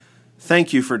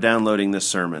Thank you for downloading this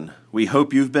sermon. We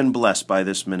hope you've been blessed by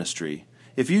this ministry.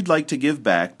 If you'd like to give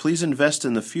back, please invest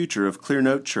in the future of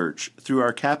Clearnote Church through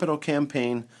our capital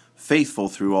campaign, Faithful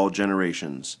Through All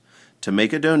Generations. To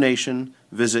make a donation,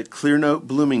 visit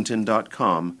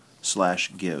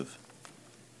clearnotebloomington.com/give.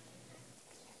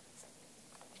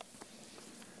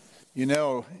 You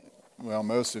know, well,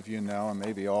 most of you know, and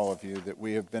maybe all of you, that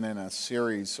we have been in a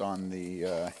series on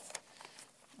the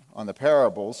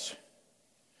parables.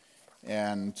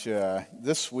 And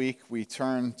this week we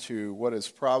turn to what is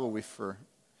probably for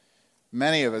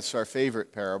many of us our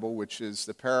favorite parable, which is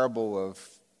the parable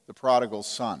of the prodigal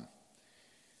son.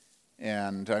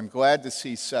 And I'm glad to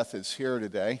see Seth is here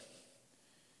today.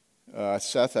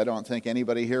 Seth, I don't think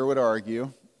anybody here would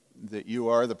argue that you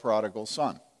are the prodigal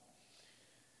son.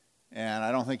 And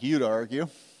I don't think you'd argue.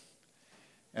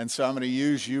 And so I'm going to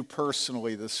use you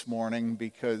personally this morning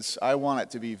because I want it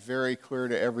to be very clear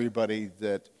to everybody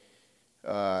that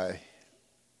God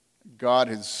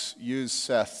has used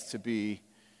Seth to be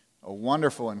a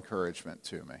wonderful encouragement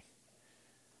to me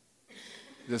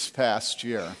this past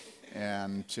year.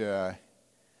 And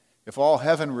if all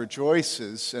heaven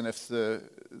rejoices, and if the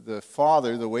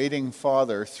father, the waiting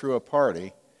father, threw a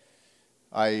party,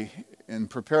 in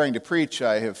preparing to preach,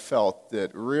 I have felt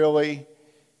that really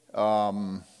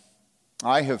I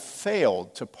have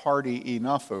failed to party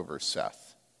enough over Seth.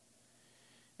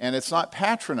 And it's not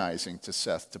patronizing to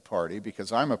Seth to party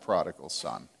because I'm a prodigal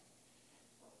son.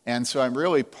 And so I'm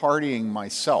really partying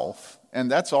myself, and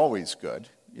that's always good,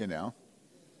 you know.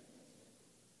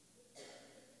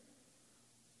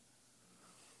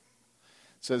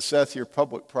 So Seth, you're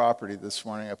public property this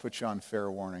morning. I put you on fair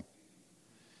warning.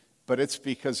 But it's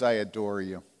because I adore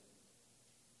you.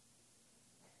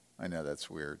 I know that's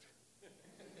weird.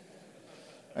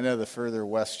 I know the further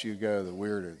west you go, the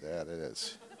weirder that it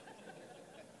is.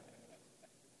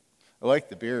 I like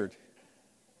the beard.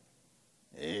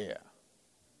 Yeah.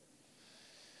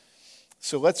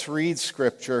 So let's read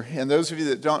Scripture. And those of you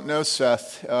that don't know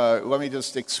Seth, let me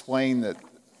just explain that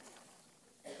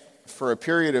for a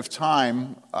period of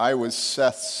time, I was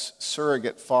Seth's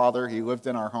surrogate father. He lived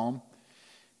in our home.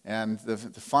 And the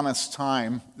funnest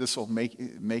time, this will make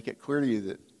it clear to you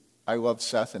that I love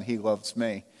Seth and he loves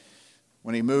me.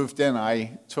 When he moved in,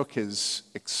 I took his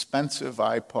expensive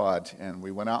iPod and we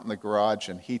went out in the garage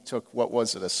and he took, what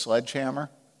was it, a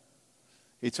sledgehammer?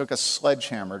 He took a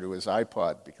sledgehammer to his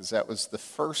iPod because that was the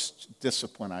first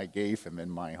discipline I gave him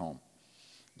in my home.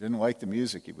 He didn't like the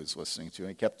music he was listening to.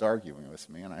 He kept arguing with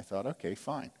me and I thought, okay,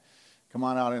 fine. Come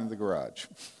on out into the garage.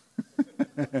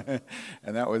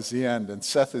 And that was the end. And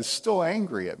Seth is still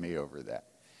angry at me over that.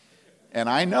 And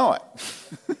I know it.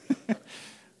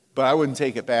 But I wouldn't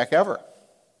take it back ever.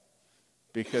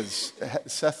 Because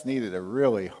Seth needed a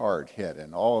really hard hit,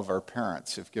 and all of our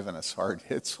parents have given us hard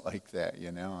hits like that,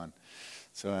 you know. And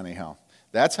so anyhow,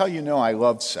 that's how you know I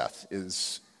love Seth,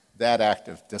 is that act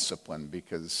of discipline,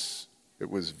 because it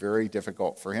was very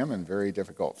difficult for him and very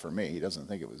difficult for me. He doesn't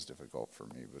think it was difficult for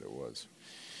me, but it was.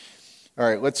 All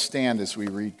right, let's stand as we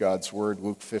read God's word,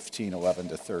 Luke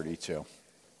 15:11-32.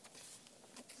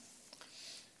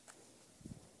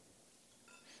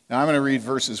 Now, I'm going to read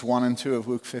verses 1 and 2 of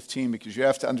Luke 15 because you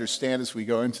have to understand as we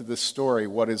go into this story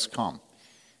what has come.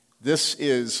 This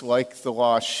is like the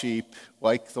lost sheep,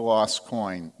 like the lost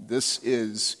coin. This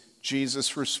is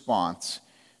Jesus' response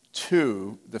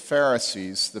to the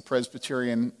Pharisees, the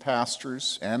Presbyterian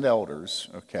pastors and elders.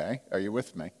 Okay, are you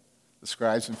with me? The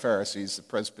scribes and Pharisees, the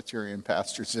Presbyterian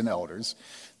pastors and elders.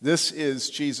 This is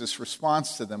Jesus'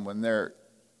 response to them when they're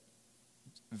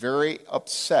very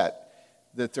upset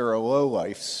that there are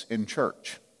lowlifes in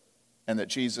church and that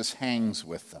Jesus hangs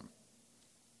with them.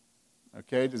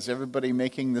 Okay, does everybody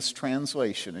making this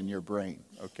translation in your brain?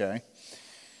 Okay.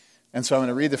 And so I'm going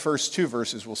to read the first two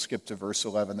verses. We'll skip to verse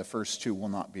 11. The first two will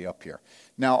not be up here.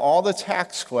 Now all the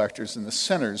tax collectors and the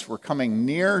sinners were coming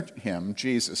near him,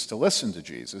 Jesus, to listen to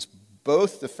Jesus.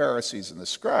 Both the Pharisees and the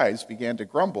scribes began to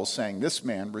grumble, saying, "This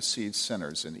man receives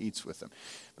sinners and eats with them."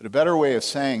 But a better way of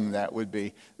saying that would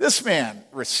be, this man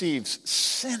receives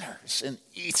sinners and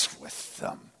eats with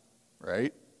them,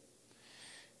 right?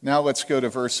 Now let's go to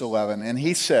verse 11. And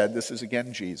he said, this is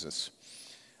again Jesus,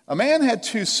 "A man had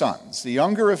 2 sons. The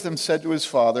younger of them said to his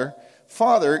father,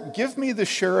 'Father, give me the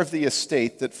share of the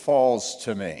estate that falls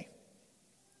to me.'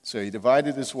 So he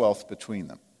divided his wealth between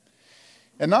them.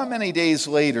 And not many days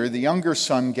later, the younger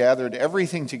son gathered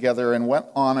everything together and went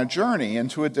on a journey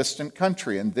into a distant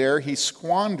country, and there he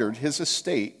squandered his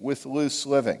estate with loose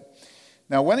living.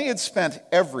 Now, when he had spent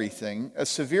everything, a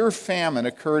severe famine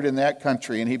occurred in that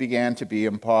country, and he began to be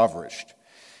impoverished.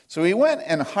 So he went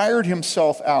and hired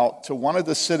himself out to one of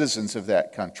the citizens of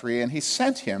that country, and he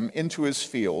sent him into his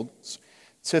fields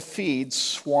to feed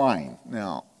swine.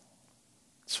 Now,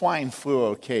 swine flew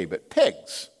okay, but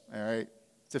pigs, all right,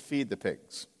 to feed the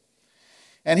pigs.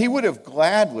 And he would have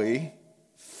gladly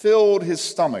filled his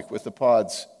stomach with the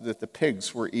pods that the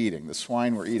pigs were eating, the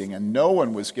swine were eating, and no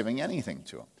one was giving anything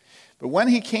to him. But when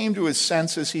he came to his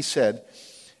senses, he said,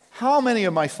 "How many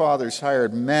of my father's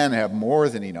hired men have more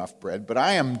than enough bread, but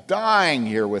I am dying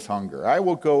here with hunger. I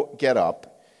will get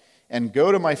up and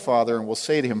go to my father and will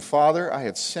say to him, 'Father, I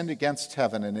have sinned against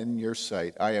heaven and in your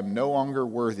sight. I am no longer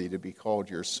worthy to be called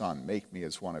your son. Make me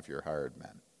as one of your hired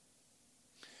men.'"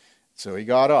 So he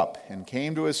got up and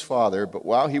came to his father, but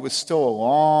while he was still a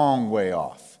long way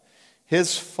off,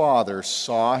 his father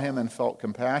saw him and felt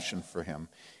compassion for him,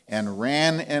 and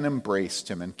ran and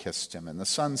embraced him and kissed him. And the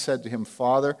son said to him,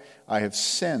 "Father, I have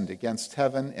sinned against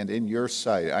heaven and in your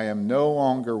sight. I am no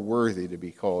longer worthy to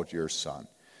be called your son."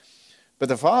 But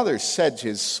the father said to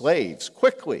his slaves,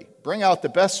 "Quickly, bring out the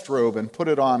best robe and put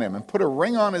it on him, and put a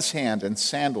ring on his hand and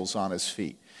sandals on his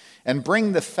feet. And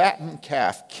bring the fattened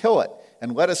calf, kill it,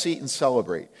 and let us eat and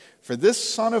celebrate. For this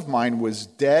son of mine was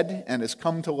dead and has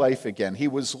come to life again. He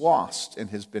was lost and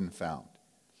has been found."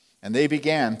 And they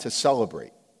began to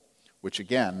celebrate. Which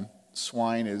again,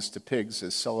 swine is to pigs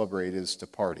as celebrate is to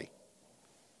party.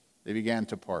 They began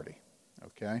to party,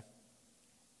 okay?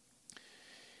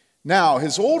 Now,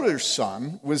 his older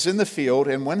son was in the field,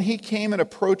 and when he came and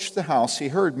approached the house, he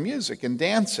heard music and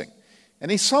dancing. And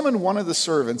he summoned one of the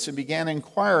servants and began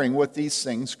inquiring what these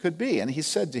things could be. And he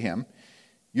said to him,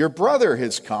 "Your brother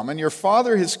has come, and your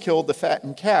father has killed the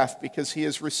fattened calf because he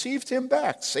has received him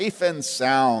back safe and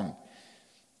sound."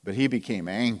 But he became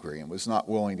angry and was not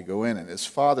willing to go in. And his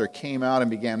father came out and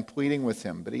began pleading with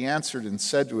him. But he answered and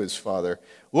said to his father,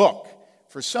 "Look,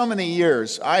 for so many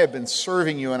years I have been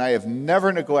serving you, and I have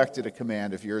never neglected a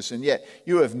command of yours. And yet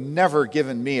you have never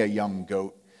given me a young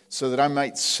goat so that I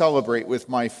might celebrate with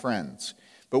my friends.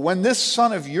 But when this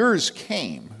son of yours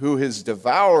came, who has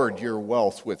devoured your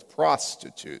wealth with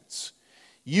prostitutes,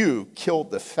 you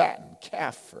killed the fattened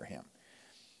calf for him."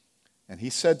 And he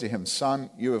said to him, "Son,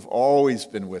 you have always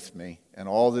been with me, and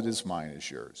all that is mine is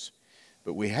yours.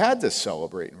 But we had to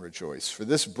celebrate and rejoice, for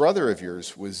this brother of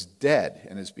yours was dead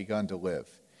and has begun to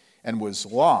live, and was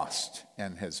lost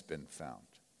and has been found."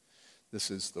 This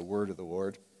is the word of the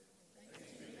Lord.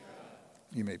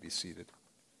 You may be seated.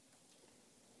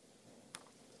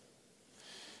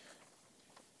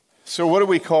 So what do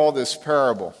we call this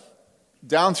parable?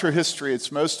 Down through history,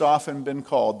 it's most often been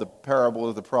called the parable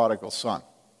of the prodigal son.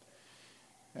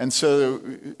 And so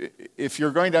if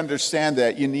you're going to understand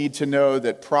that, you need to know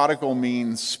that prodigal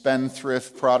means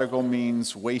spendthrift, prodigal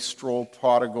means wastrel,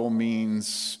 prodigal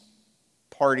means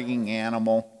partying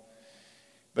animal.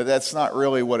 But that's not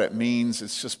really what it means.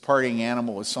 It's just partying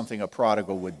animal is something a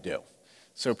prodigal would do.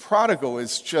 So prodigal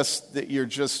is just that you're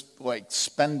just like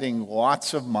spending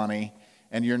lots of money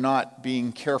and you're not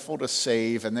being careful to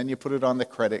save, and then you put it on the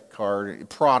credit card.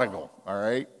 Prodigal, all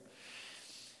right?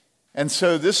 And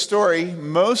so this story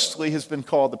mostly has been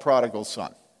called the prodigal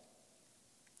son.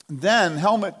 Then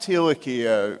Helmut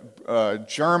Thielicke, a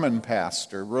German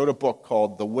pastor, wrote a book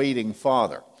called The Waiting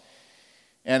Father.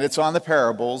 And it's on the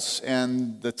parables,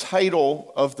 and the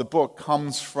title of the book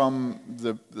comes from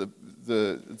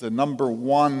the number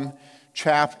 1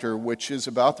 chapter, which is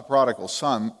about the prodigal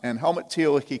son, and Helmut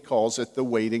Thielicke calls it The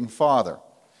Waiting Father.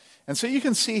 And so you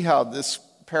can see how this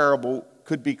parable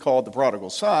could be called the prodigal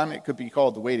son, it could be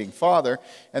called the waiting father.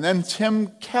 And then Tim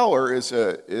Keller is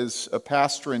a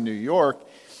pastor in New York,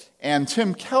 and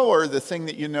Tim Keller, the thing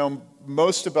that you know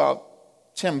most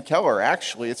about Tim Keller,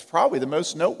 actually, it's probably the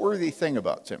most noteworthy thing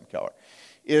about Tim Keller,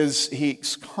 is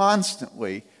he's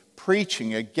constantly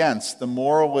preaching against the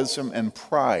moralism and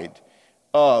pride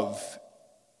of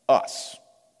us,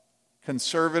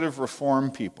 conservative reform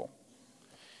people.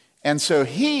 And so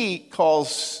he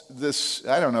calls this,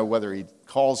 I don't know whether he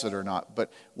calls it or not, but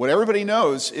what everybody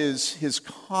knows is his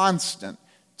constant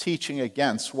teaching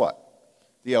against what?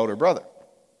 The elder brother.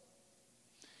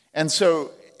 And so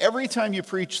every time you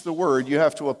preach the word, you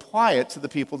have to apply it to the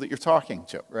people that you're talking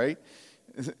to, right?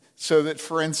 So that,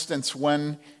 for instance,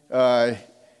 when the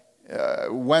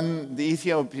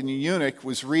Ethiopian eunuch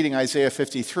was reading Isaiah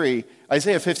 53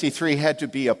 had to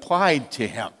be applied to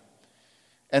him.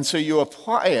 And so you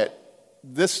apply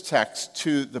this text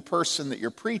to the person that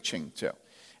you're preaching to.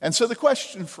 And so the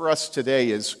question for us today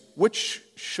is, which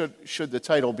should the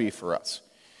title be for us?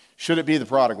 Should it be the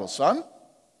prodigal son?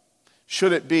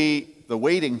 Should it be the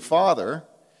waiting father?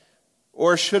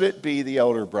 Or should it be the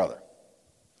elder brother?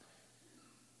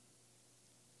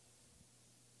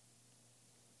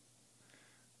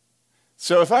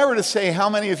 So if I were to say,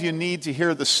 how many of you need to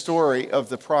hear the story of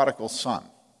the prodigal son?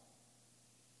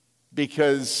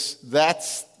 Because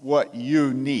that's what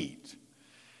you need.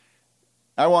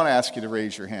 I want to ask you to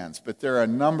raise your hands, but there are a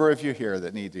number of you here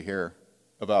that need to hear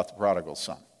about the prodigal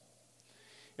son.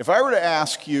 If I were to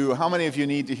ask you, how many of you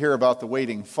need to hear about the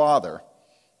waiting father?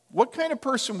 What kind of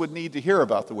person would need to hear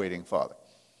about the waiting father?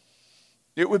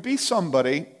 It would be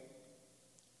somebody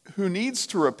who needs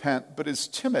to repent but is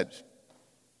timid.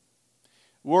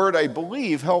 Lord, I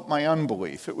believe, help my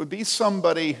unbelief. It would be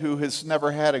somebody who has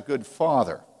never had a good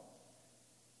father.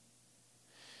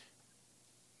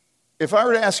 If I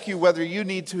were to ask you whether you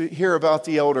need to hear about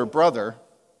the elder brother,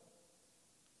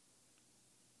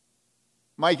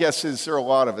 my guess is there are a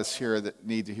lot of us here that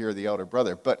need to hear the elder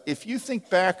brother. But if you think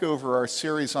back over our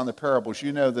series on the parables,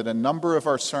 you know that a number of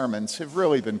our sermons have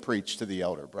really been preached to the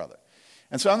elder brother.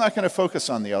 And so I'm not going to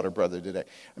focus on the elder brother today.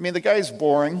 I mean, the guy's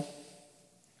boring.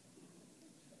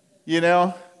 You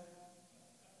know?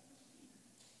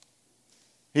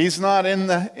 He's not in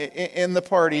the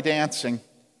party dancing.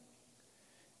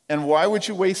 And why would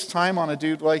you waste time on a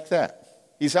dude like that?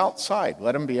 He's outside.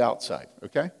 Let him be outside,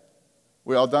 okay?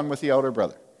 We all done with the elder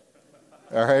brother?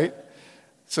 All right?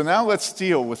 So now let's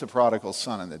deal with the prodigal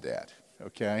son and the dad,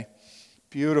 okay?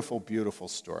 Beautiful, beautiful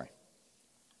story.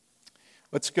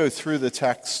 Let's go through the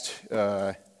text,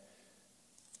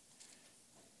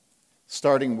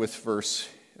 starting with verse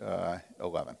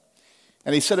 11.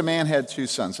 And he said a man had two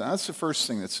sons. Now that's the first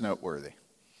thing that's noteworthy.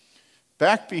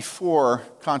 Back before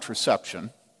contraception,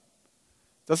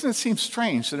 doesn't it seem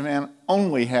strange that a man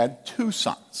only had two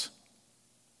sons?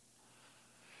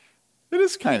 It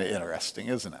is kind of interesting,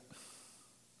 isn't it?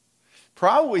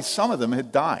 Probably some of them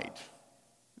had died.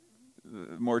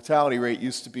 The mortality rate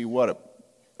used to be,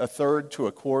 a third to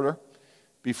a quarter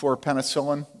before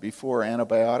penicillin, before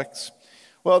antibiotics.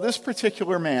 Well, this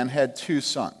particular man had two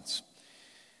sons.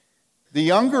 The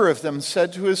younger of them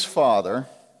said to his father,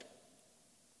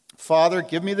 "Father,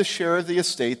 give me the share of the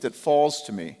estate that falls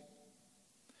to me."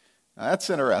 Now,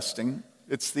 that's interesting.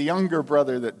 It's the younger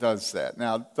brother that does that.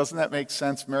 Now, doesn't that make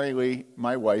sense? Mary Lee,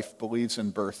 my wife, believes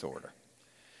in birth order.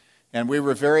 And we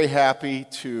were very happy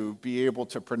to be able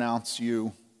to pronounce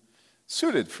you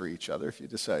suited for each other if you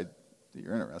decide that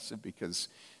you're interested, because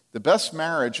the best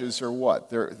marriages are what?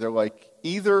 They're like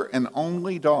either an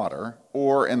only daughter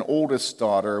or an oldest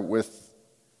daughter with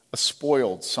a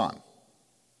spoiled son.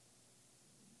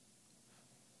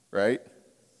 Right?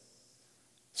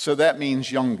 So that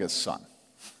means youngest son.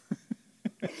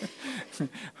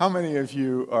 How many of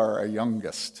you are a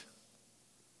youngest?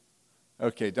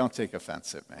 Okay, don't take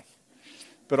offense at me.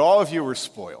 But all of you were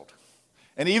spoiled.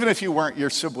 And even if you weren't, your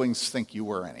siblings think you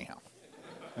were anyhow.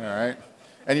 All right?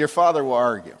 And your father will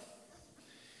argue.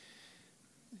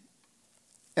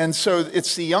 And so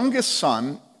it's the youngest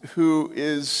son who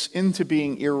is into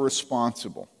being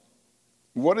irresponsible.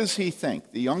 What does he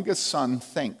think? The youngest son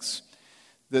thinks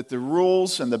that the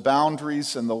rules and the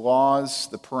boundaries and the laws,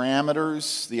 the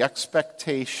parameters, the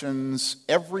expectations,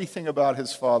 everything about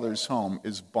his father's home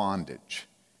is bondage.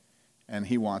 And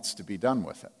he wants to be done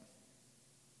with it.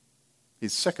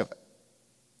 He's sick of it.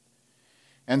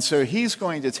 And so he's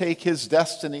going to take his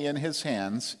destiny in his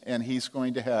hands, and he's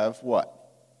going to have what?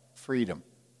 Freedom.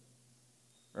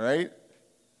 Right?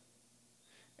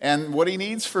 And what he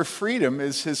needs for freedom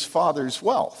is his father's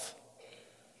wealth.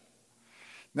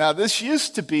 Now, this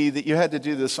used to be that you had to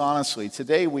do this honestly.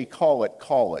 Today we call it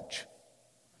college.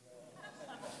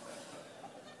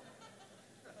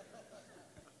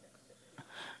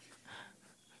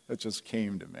 That just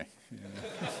came to me.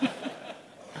 Yeah.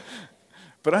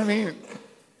 But I mean,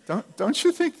 don't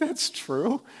you think that's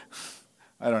true?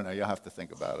 I don't know. You'll have to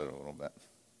think about it a little bit.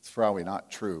 It's probably not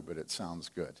true, but it sounds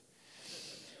good.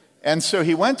 And so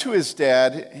he went to his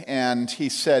dad and he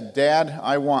said, "Dad,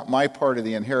 I want my part of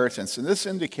the inheritance." And this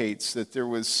indicates that there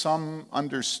was some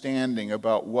understanding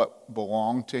about what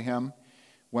belonged to him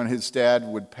when his dad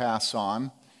would pass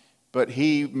on. But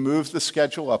he moved the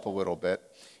schedule up a little bit.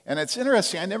 And it's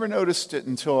interesting, I never noticed it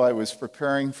until I was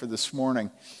preparing for this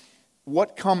morning.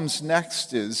 What comes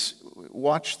next is,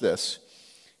 watch this.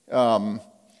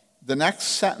 The next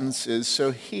sentence is,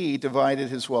 so he divided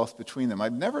his wealth between them.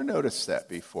 I've never noticed that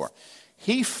before.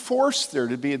 He forced there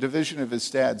to be a division of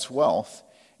his dad's wealth,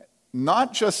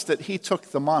 not just that he took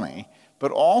the money,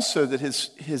 but also that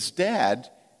his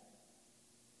dad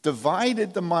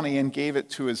divided the money and gave it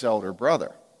to his elder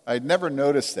brother. I'd never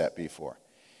noticed that before.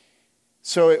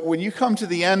 So when you come to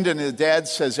the end and the dad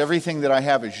says, "Everything that I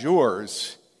have is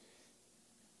yours,"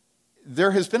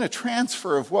 there has been a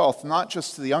transfer of wealth, not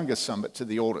just to the youngest son, but to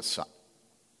the oldest son.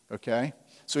 Okay?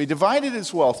 So he divided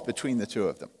his wealth between the two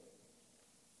of them.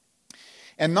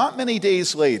 And not many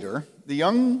days later, the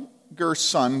younger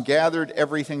son gathered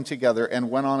everything together and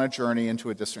went on a journey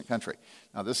into a distant country.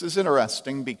 Now, this is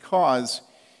interesting because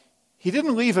he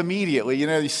didn't leave immediately. You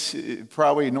know,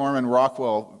 probably Norman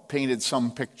Rockwell painted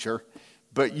some picture,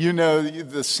 but you know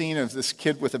the scene of this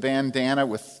kid with a bandana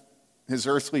with his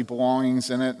earthly belongings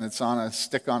in it, and it's on a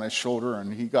stick on his shoulder,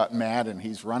 and he got mad, and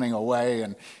he's running away,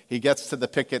 and he gets to the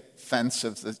picket fence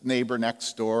of the neighbor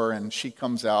next door, and she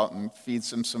comes out and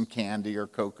feeds him some candy or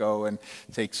cocoa and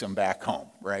takes him back home,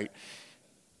 right?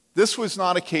 This was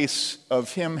not a case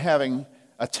of him having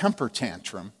a temper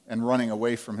tantrum and running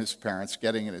away from his parents,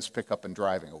 getting in his pickup and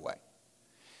driving away.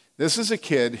 This is a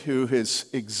kid who has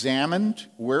examined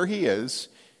where he is,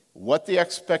 what the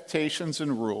expectations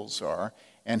and rules are,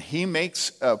 and he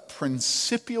makes a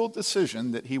principial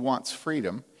decision that he wants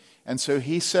freedom. And so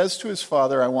he says to his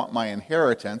father, I want my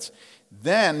inheritance.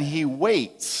 Then he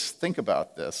waits. Think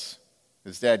about this.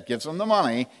 His dad gives him the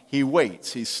money. He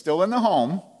waits. He's still in the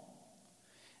home.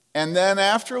 And then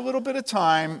after a little bit of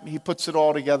time, he puts it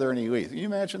all together and he leaves. Can you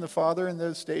imagine the father in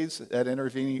those days, that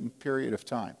intervening period of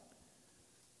time?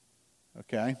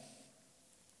 Okay?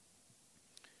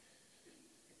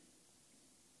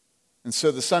 And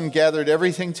so the son gathered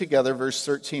everything together, verse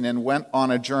 13, and went on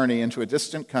a journey into a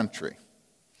distant country.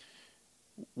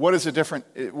 What is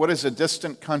a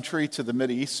distant country to the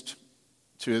Mideast,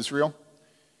 to Israel?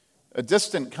 A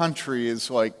distant country is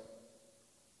like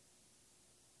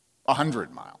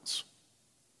 100 miles.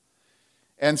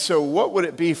 And so what would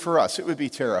it be for us? It would be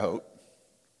Terre Haute.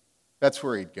 That's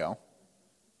where he'd go.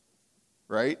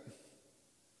 Right?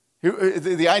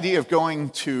 The idea of going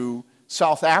to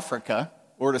South Africa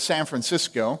or to San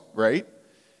Francisco, right?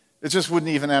 It just wouldn't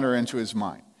even enter into his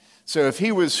mind. So if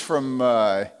he was from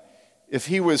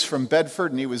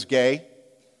Bedford and he was gay,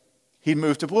 he'd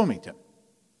move to Bloomington.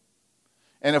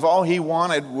 And if all he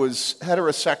wanted was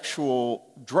heterosexual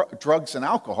drugs and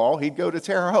alcohol, he'd go to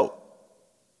Terre Haute,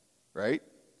 right?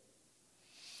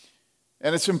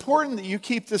 And it's important that you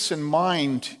keep this in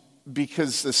mind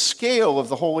because the scale of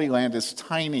the Holy Land is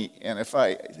tiny. And if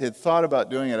I had thought about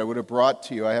doing it, I would have brought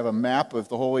to you, I have a map of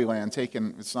the Holy Land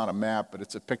taken, it's not a map, but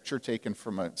it's a picture taken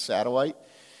from a satellite.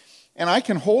 And I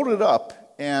can hold it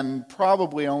up, and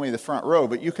probably only the front row,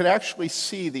 but you could actually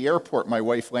see the airport my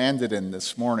wife landed in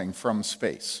this morning from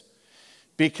space.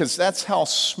 Because that's how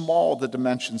small the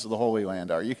dimensions of the Holy Land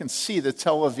are. You can see the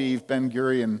Tel Aviv Ben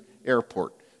Gurion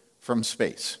Airport from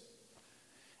space.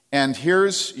 And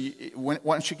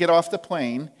once you get off the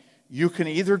plane, you can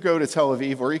either go to Tel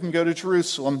Aviv or you can go to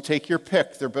Jerusalem. Take your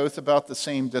pick. They're both about the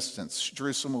same distance.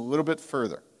 Jerusalem a little bit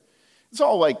further. It's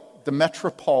all like the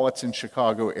metropolitan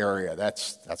Chicago area.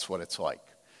 That's what it's like.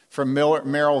 From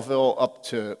Merrillville up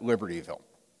to Libertyville.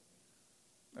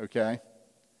 Okay?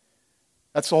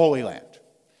 That's the Holy Land.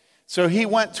 So he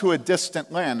went to a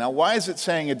distant land. Now, why is it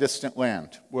saying a distant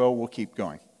land? Well, we'll keep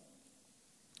going.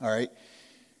 All right?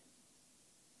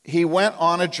 He went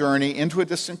on a journey into a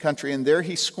distant country, and there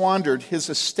he squandered his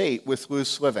estate with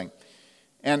loose living.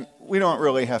 And we don't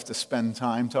really have to spend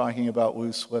time talking about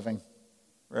loose living,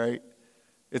 right?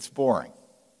 It's boring.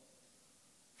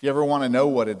 If you ever want to know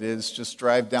what it is, just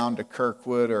drive down to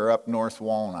Kirkwood or up North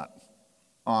Walnut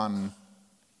on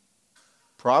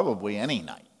probably any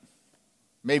night.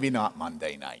 Maybe not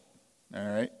Monday night, all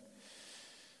right?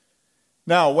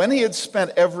 Now, when he had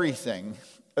spent everything,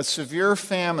 a severe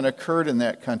famine occurred in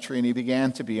that country, and he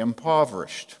began to be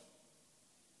impoverished.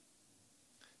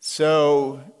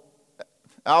 So,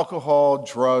 alcohol,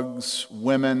 drugs,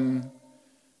 women,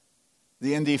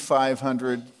 the Indy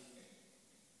 500,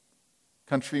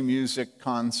 country music,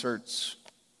 concerts,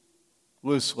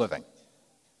 loose living.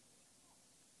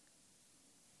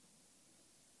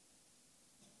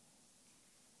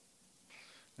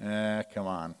 Come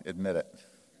on, admit it.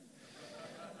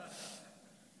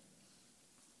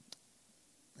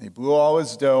 He blew all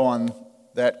his dough on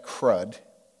that crud,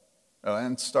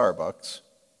 and Starbucks.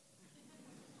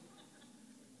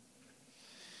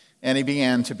 And he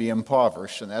began to be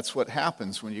impoverished, and that's what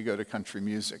happens when you go to country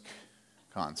music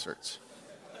concerts.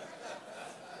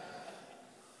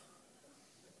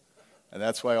 And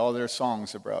that's why all their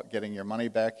songs are about getting your money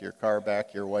back, your car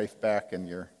back, your wife back, and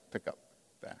your pickup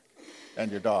back, and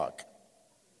your dog.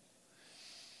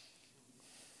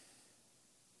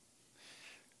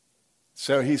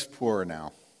 So he's poor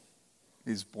now.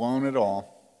 He's blown it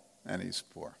all, and he's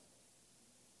poor.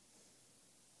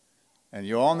 And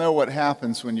you all know what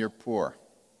happens when you're poor.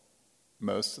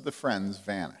 Most of the friends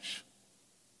vanish.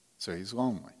 So he's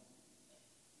lonely.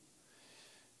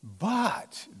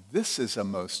 But this is a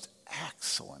most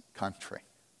excellent country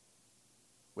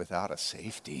without a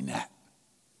safety net.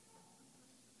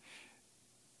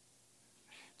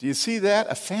 Do you see that?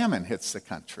 A famine hits the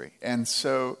country. And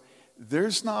so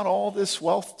there's not all this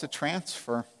wealth to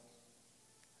transfer.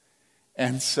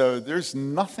 And so there's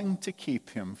nothing to keep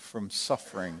him from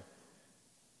suffering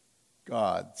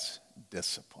God's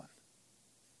discipline.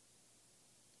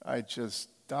 I just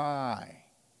die.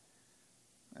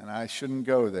 And I shouldn't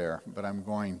go there, but I'm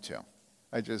going to.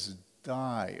 I just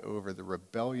die over the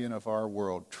rebellion of our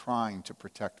world trying to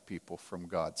protect people from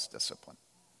God's discipline.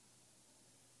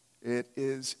 It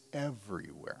is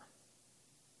everywhere.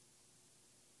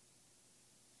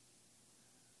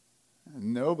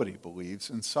 And nobody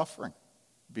believes in suffering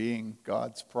being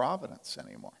God's providence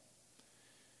anymore.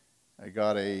 I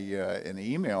got an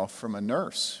email from a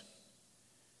nurse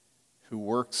who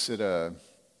works at a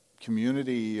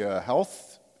community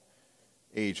health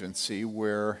agency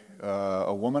where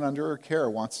a woman under her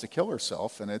care wants to kill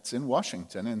herself, and it's in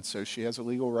Washington, and so she has a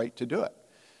legal right to do it.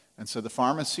 And so the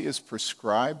pharmacy has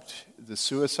prescribed the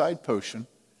suicide potion,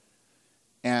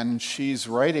 and she's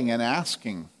writing and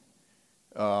asking,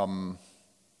 what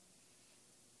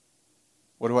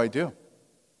do I do?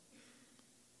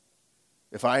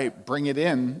 If I bring it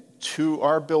in to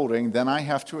our building, then I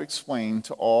have to explain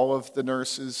to all of the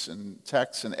nurses and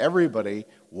techs and everybody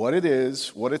what it is,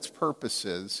 what its purpose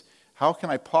is. How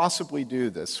can I possibly do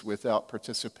this without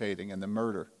participating in the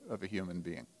murder of a human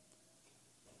being?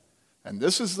 And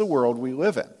this is the world we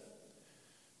live in.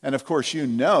 And of course, you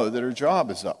know that her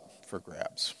job is up for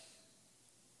grabs.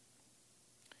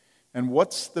 And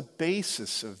what's the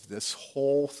basis of this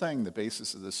whole thing? The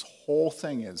basis of this whole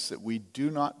thing is that we do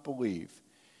not believe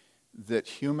that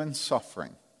human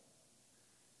suffering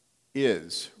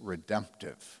is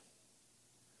redemptive.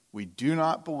 We do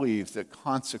not believe that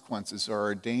consequences are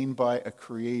ordained by a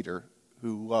creator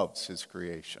who loves his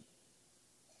creation.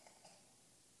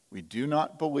 We do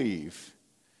not believe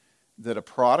that a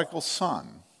prodigal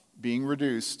son being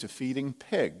reduced to feeding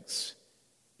pigs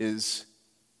is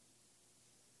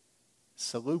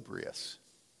salubrious.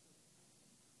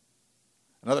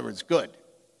 In other words, good,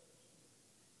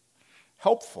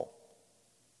 helpful.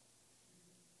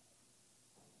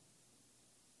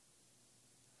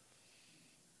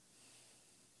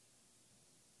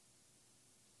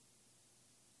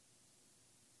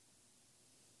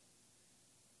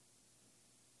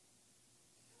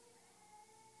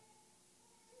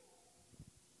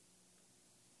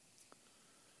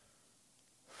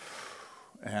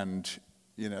 And,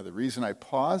 you know, the reason I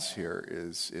pause here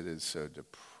is it is so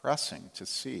depressing to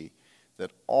see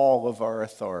that all of our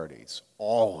authorities,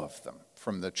 all of them,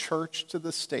 from the church to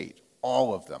the state,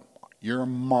 all of them, your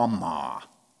mama,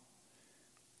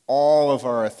 all of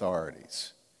our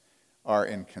authorities are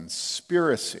in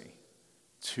conspiracy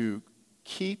to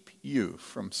keep you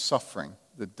from suffering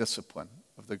the discipline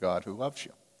of the God who loves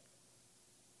you.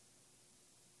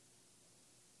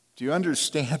 Do you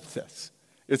understand this?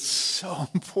 It's so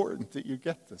important that you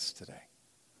get this today.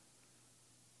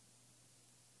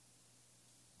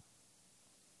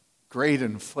 Great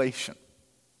inflation.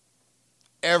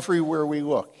 Everywhere we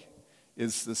look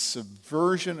is the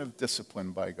subversion of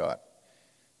discipline by God.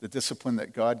 The discipline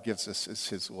that God gives us is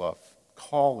his love,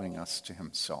 calling us to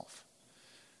himself.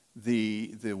 The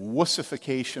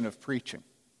wussification of preaching.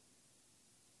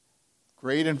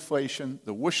 Great inflation,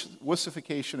 the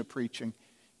wussification of preaching.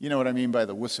 You know what I mean by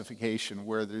the wussification,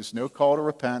 where there's no call to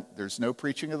repent, there's no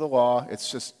preaching of the law.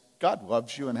 It's just God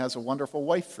loves you and has a wonderful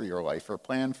wife for your life, or a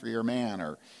plan for your man,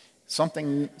 or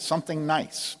something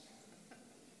nice.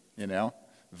 You know,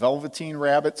 Velveteen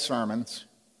Rabbit sermons.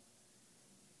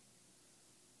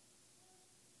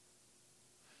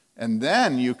 And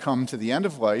then you come to the end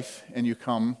of life, and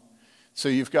so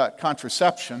you've got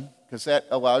contraception, because that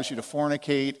allows you to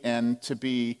fornicate and to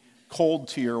be cold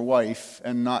to your wife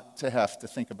and not to have to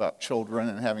think about children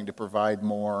and having to provide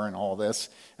more and all this.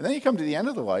 And then you come to the end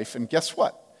of the life, and guess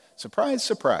what? Surprise,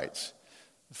 surprise.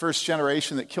 The first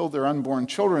generation that killed their unborn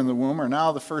children in the womb are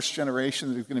now the first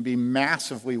generation that is going to be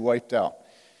massively wiped out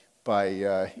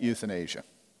by euthanasia.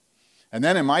 And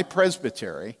then in my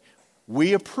presbytery,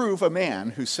 we approve a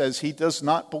man who says he does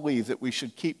not believe that we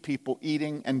should keep people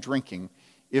eating and drinking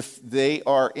if they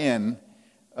are in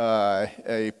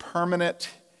a permanent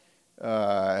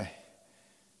do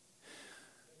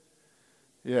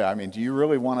you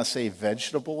really want to say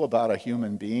vegetable about a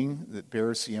human being that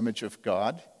bears the image of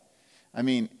God? I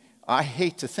mean, I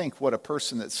hate to think what a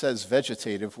person that says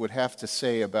vegetative would have to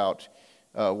say about,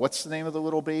 what's the name of the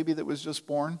little baby that was just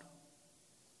born?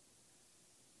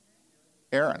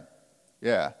 Aaron.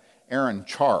 Yeah, Aaron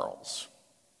Charles.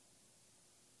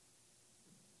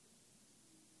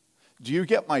 Do you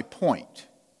get my point?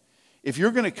 If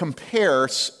you're going to compare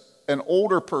an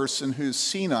older person who's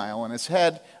senile and has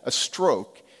had a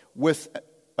stroke with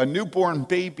a newborn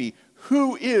baby,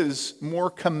 who is more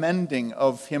commending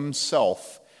of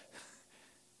himself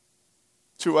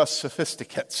to us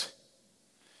sophisticates?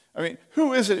 I mean,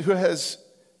 who is it who has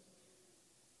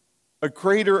a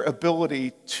greater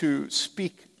ability to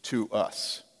speak to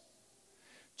us,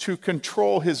 to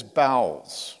control his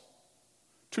bowels,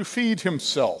 to feed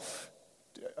himself?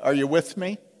 Are you with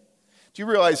me? Do you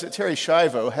realize that Terry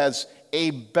Schiavo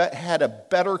had a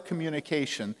better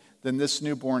communication than this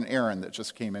newborn Aaron that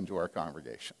just came into our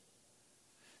congregation?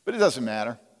 But it doesn't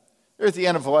matter. They're at the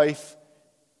end of life.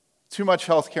 Too much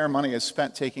health care money is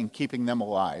spent keeping them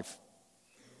alive.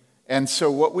 And so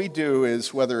what we do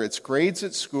is, whether it's grades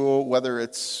at school, whether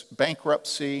it's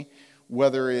bankruptcy,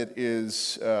 whether it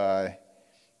is the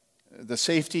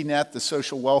safety net, the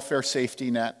social welfare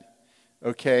safety net,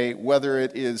 okay, whether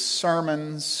it is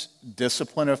sermons,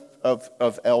 discipline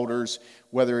of elders,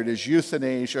 whether it is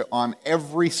euthanasia, on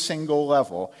every single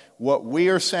level, what we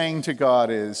are saying to God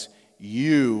is,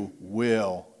 you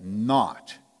will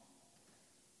not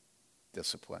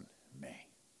discipline me.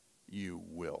 You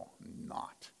will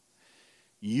not.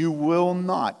 You will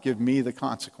not give me the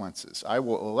consequences. I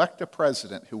will elect a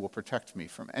president who will protect me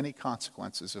from any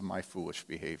consequences of my foolish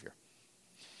behavior.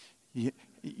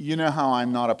 You know how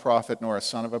I'm not a prophet nor a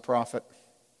son of a prophet?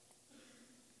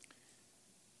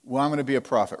 Well, I'm going to be a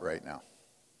prophet right now.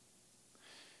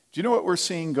 Do you know what we're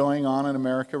seeing going on in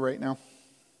America right now?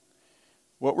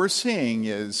 What we're seeing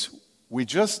is, we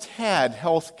just had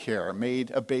health care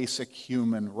made a basic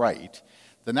human right.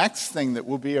 The next thing that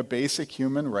will be a basic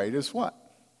human right is what?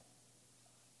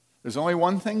 There's only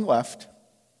one thing left.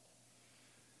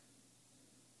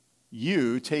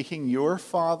 You taking your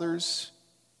father's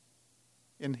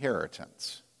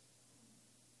inheritance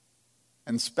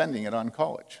and spending it on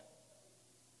college.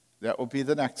 That will be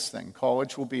the next thing.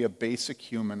 College will be a basic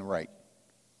human right.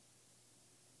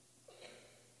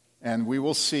 And we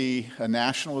will see a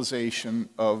nationalization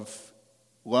of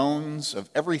loans, of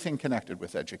everything connected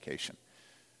with education,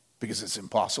 because it's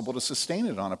impossible to sustain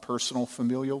it on a personal,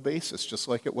 familial basis, just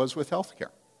like it was with health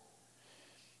care.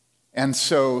 And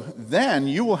so then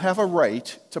you will have a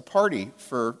right to party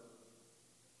for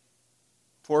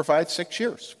 4, 5, 6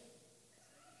 years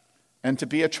and to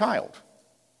be a child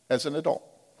as an adult.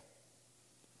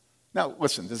 Now,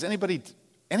 listen, does anybody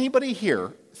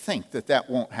here think that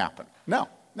won't happen? No.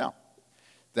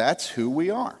 That's who we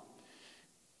are.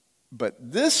 But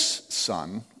this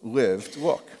son lived,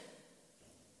 look,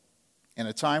 in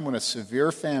a time when a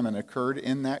severe famine occurred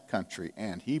in that country,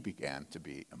 and he began to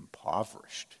be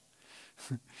impoverished.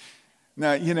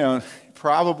 Now,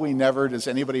 probably never does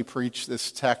anybody preach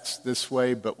this text this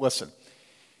way, but listen,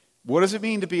 what does it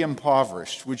mean to be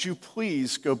impoverished? Would you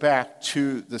please go back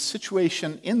to the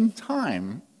situation in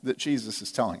time that Jesus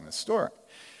is telling this story?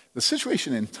 The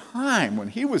situation in time when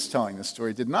he was telling this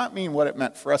story did not mean what it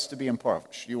meant for us to be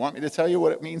impoverished. You want me to tell you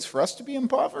what it means for us to be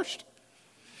impoverished?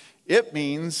 It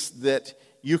means that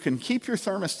you can keep your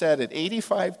thermostat at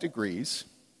 85 degrees.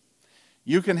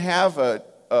 You can have a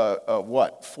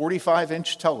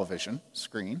 45-inch television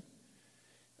screen.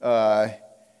 The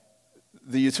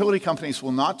utility companies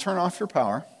will not turn off your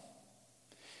power.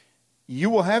 You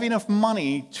will have enough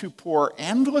money to pour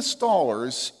endless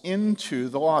dollars into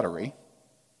the lottery.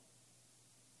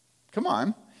 Come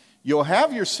on. You'll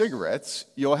have your cigarettes,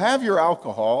 you'll have your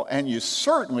alcohol, and you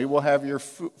certainly will have your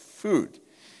food.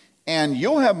 And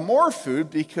you'll have more food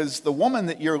because the woman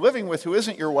that you're living with who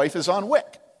isn't your wife is on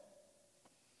WIC.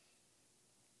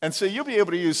 And so you'll be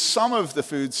able to use some of the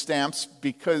food stamps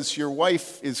because your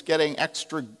wife is getting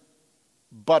extra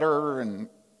butter and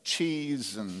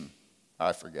cheese and,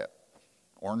 I forget,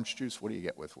 orange juice? What do you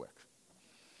get with WIC?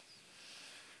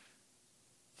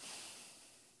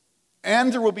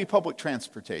 And there will be public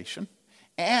transportation.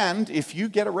 And if you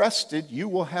get arrested, you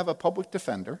will have a public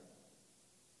defender.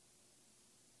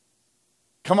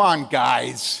 Come on,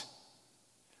 guys.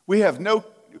 We have no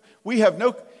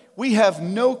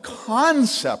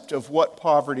concept of what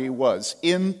poverty was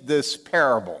in this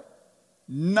parable.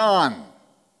 None.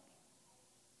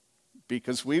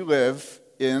 Because we live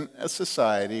in a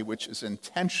society which is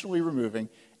intentionally removing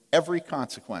every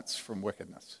consequence from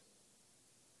wickedness.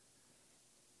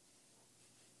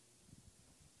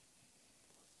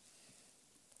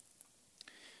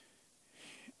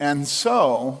 And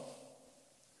so,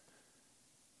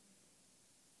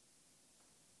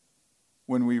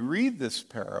 when we read this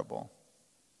parable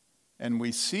and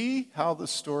we see how the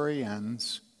story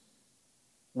ends,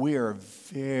 we are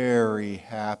very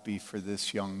happy for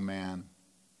this young man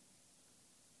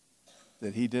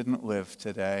that he didn't live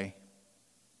today.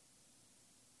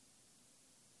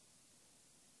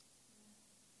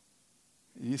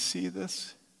 You see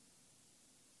this?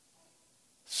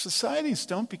 Societies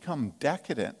don't become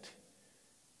decadent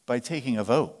by taking a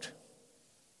vote.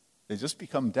 They just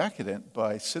become decadent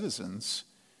by citizens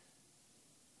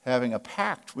having a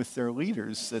pact with their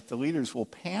leaders that the leaders will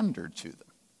pander to them.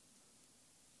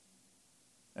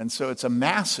 And so it's a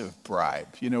massive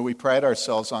bribe. You know, we pride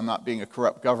ourselves on not being a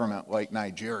corrupt government like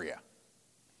Nigeria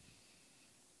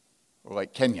or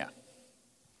like Kenya,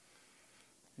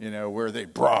 you know, where they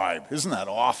bribe. Isn't that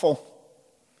awful?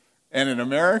 And in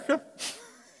America,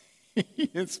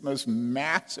 it's the most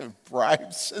massive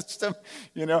bribe system.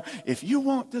 You know, if you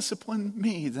won't discipline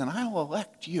me, then I'll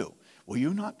elect you. Will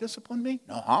you not discipline me?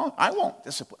 No, I won't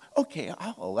discipline. Okay,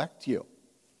 I'll elect you.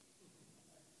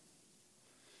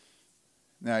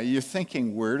 Now, you're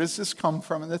thinking, where does this come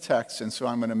from in the text? And so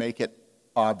I'm going to make it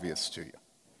obvious to you.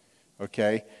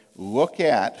 Okay? Look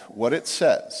at what it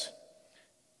says.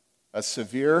 A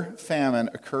severe famine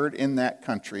occurred in that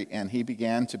country, and he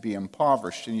began to be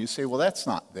impoverished. And you say, well, that's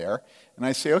not there. And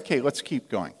I say, okay, let's keep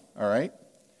going. All right?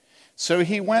 So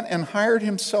he went and hired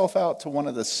himself out to one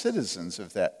of the citizens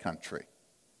of that country.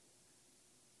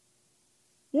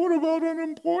 What about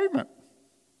unemployment?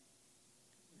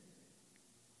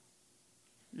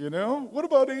 You know, what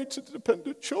about aid to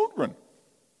dependent children?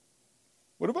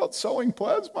 What about selling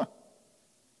plasma?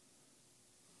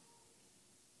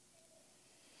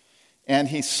 And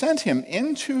he sent him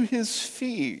into his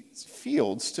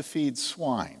fields to feed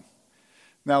swine.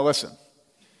 Now listen,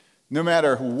 no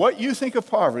matter what you think of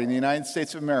poverty in the United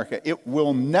States of America, it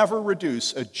will never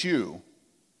reduce a Jew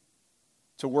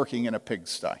to working in a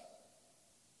pigsty.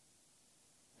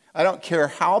 I don't care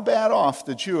how bad off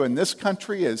the Jew in this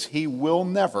country is, he will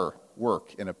never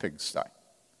work in a pigsty.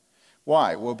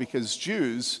 Why? Well, because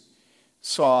Jews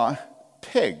saw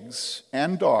pigs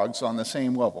and dogs on the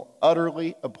same level,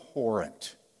 utterly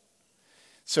abhorrent.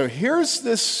 So here's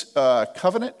this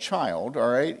covenant child,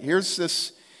 all right? Here's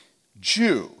this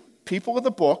Jew, people of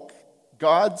the book,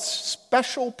 God's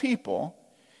special people.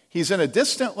 He's in a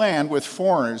distant land with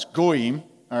foreigners, goyim,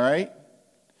 all right?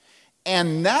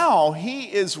 And now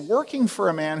he is working for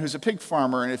a man who's a pig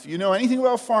farmer. And if you know anything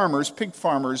about farmers, pig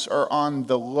farmers are on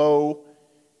the low.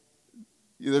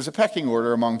 There's a pecking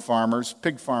order among farmers.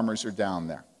 Pig farmers are down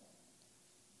there.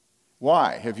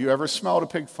 Why? Have you ever smelled a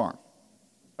pig farm?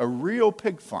 A real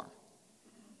pig farm.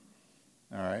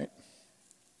 All right.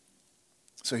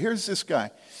 So here's this guy.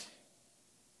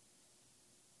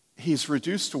 He's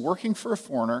reduced to working for a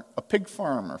foreigner, a pig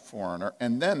farmer foreigner,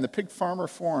 and then the pig farmer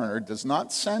foreigner does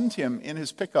not send him in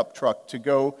his pickup truck to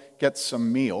go get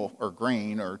some meal or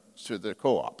grain or to the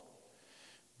co-op,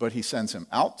 but he sends him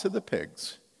out to the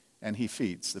pigs and he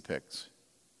feeds the pigs.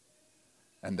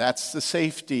 And that's the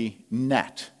safety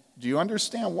net. Do you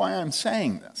understand why I'm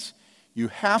saying this? You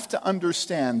have to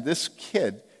understand this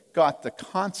kid got the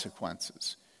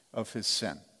consequences of his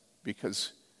sin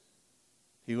because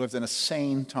he lived in a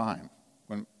sane time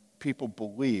when people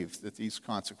believed that these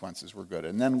consequences were good.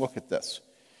 And then look at this.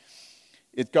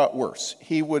 It got worse.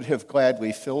 He would have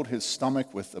gladly filled his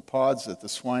stomach with the pods that the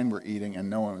swine were eating, and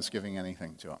no one was giving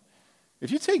anything to him.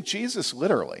 If you take Jesus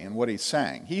literally in what he's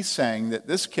saying that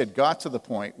this kid got to the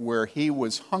point where he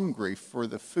was hungry for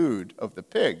the food of the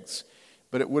pigs,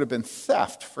 but it would have been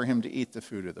theft for him to eat the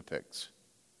food of the pigs.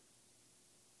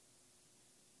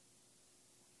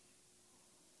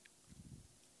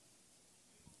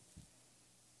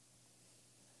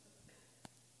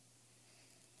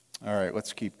 All right,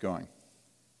 let's keep going.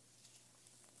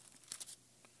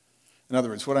 In other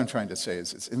words, what I'm trying to say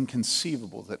is it's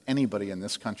inconceivable that anybody in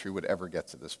this country would ever get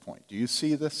to this point. Do you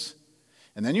see this?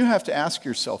 And then you have to ask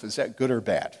yourself, is that good or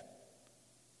bad?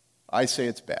 I say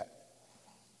it's bad.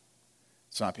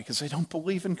 It's not because I don't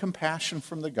believe in compassion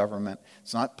from the government.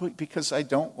 It's not because I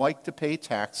don't like to pay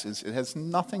taxes. It has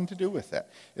nothing to do with that.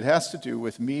 It has to do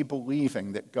with me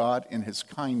believing that God in his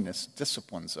kindness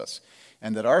disciplines us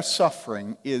and that our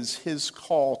suffering is his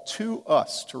call to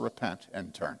us to repent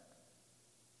and turn.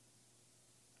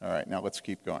 All right, now let's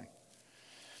keep going.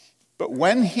 But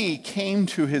when he came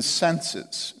to his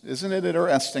senses, isn't it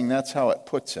interesting? That's how it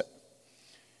puts it.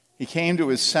 He came to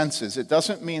his senses. It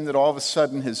doesn't mean that all of a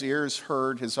sudden his ears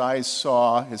heard, his eyes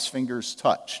saw, his fingers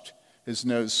touched, his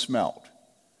nose smelled.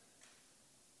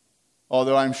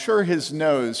 Although I'm sure his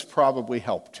nose probably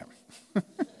helped him.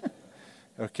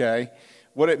 Okay?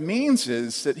 What it means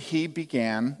is that he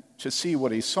began to see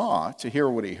what he saw, to hear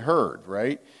what he heard,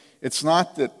 right? It's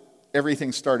not that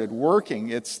everything started working,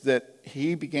 it's that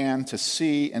he began to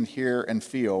see and hear and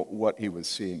feel what he was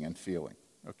seeing and feeling,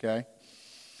 okay?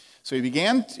 So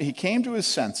he came to his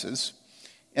senses,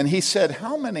 And he said,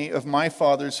 how many of my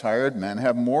father's hired men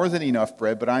have more than enough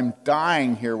bread, but I'm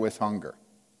dying here with hunger?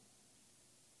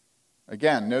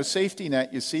 Again, no safety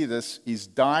net. You see this. He's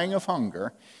dying of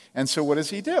hunger. And so what does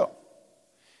he do?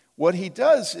 What he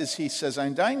does is he says,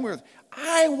 I'm dying with,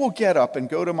 I will get up and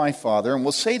go to my father and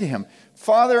will say to him,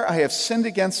 Father, I have sinned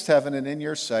against heaven and in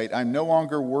your sight. I'm no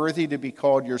longer worthy to be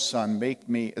called your son. Make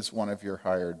me as one of your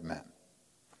hired men.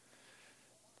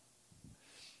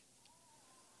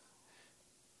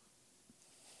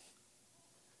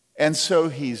 And so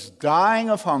he's dying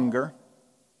of hunger.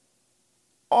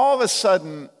 All of a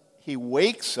sudden, he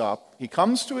wakes up. He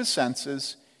comes to his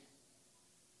senses.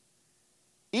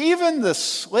 Even the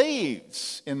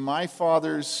slaves in my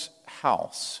father's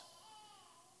house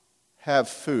have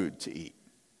food to eat.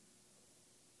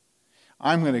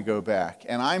 I'm going to go back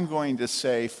and I'm going to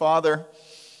say, Father,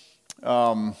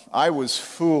 I was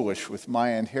foolish with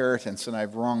my inheritance and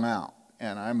I've wrung out.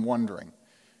 And I'm wondering,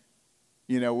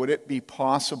 would it be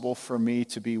possible for me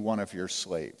to be one of your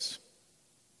slaves?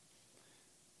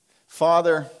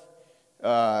 Father,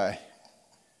 I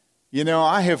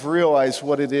have realized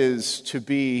what it is to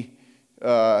be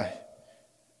to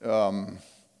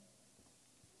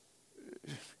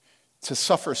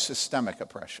suffer systemic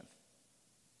oppression.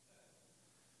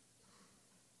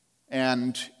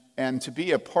 And to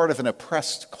be a part of an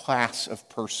oppressed class of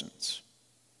persons.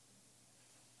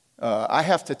 I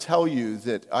have to tell you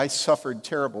that I suffered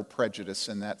terrible prejudice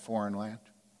in that foreign land.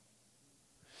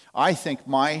 I think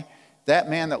that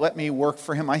man that let me work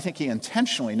for him, I think he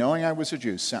intentionally, knowing I was a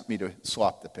Jew, sent me to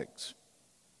slop the pigs.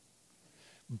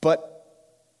 But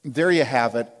there you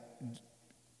have it,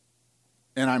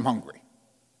 and I'm hungry.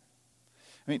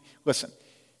 I mean, listen,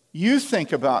 you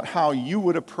think about how you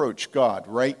would approach God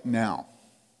right now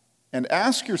and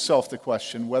ask yourself the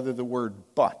question whether the word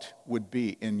but would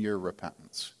be in your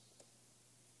repentance.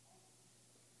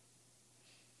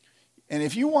 And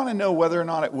if you want to know whether or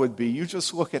not it would be, you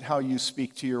just look at how you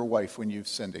speak to your wife when you've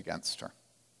sinned against her.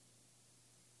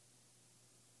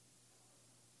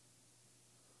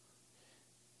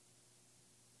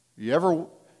 You ever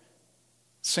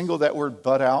singled that word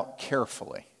but out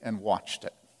carefully and watched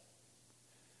it?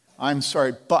 I'm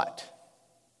sorry, but.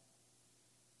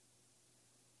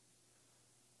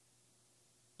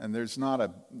 And there's not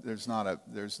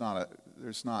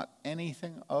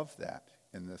anything of that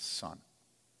in this son.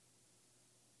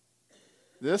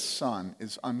 This son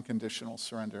is unconditional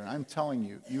surrender. And I'm telling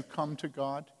you, you come to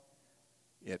God,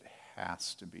 it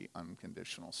has to be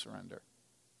unconditional surrender.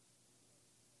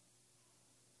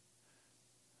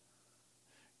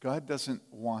 God doesn't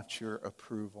want your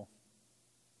approval.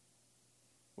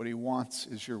 What he wants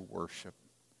is your worship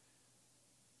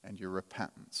and your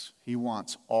repentance. He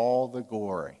wants all the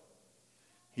glory.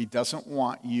 He doesn't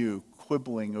want you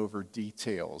quibbling over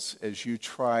details as you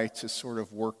try to sort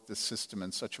of work the system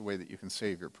in such a way that you can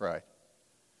save your pride.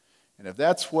 And if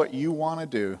that's what you want to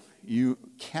do, you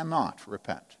cannot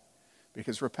repent,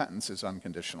 because repentance is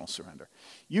unconditional surrender.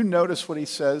 You notice what he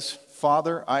says,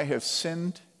 Father, I have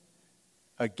sinned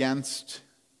against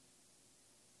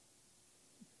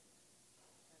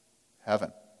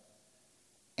heaven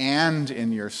and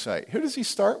in your sight. Who does he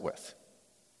start with?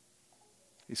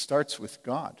 He starts with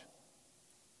God.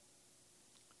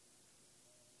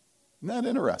 Isn't that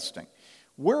interesting?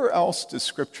 Where else does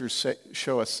Scripture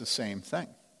show us the same thing?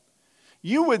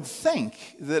 You would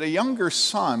think that a younger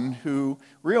son who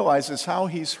realizes how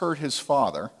he's hurt his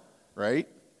father, right?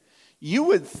 You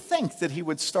would think that he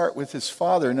would start with his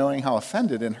father, knowing how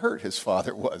offended and hurt his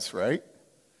father was, right?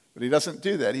 But he doesn't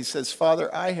do that. He says,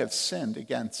 Father, I have sinned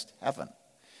against heaven.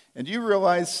 And you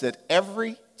realize that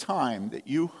every time that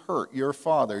you hurt your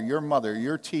father, your mother,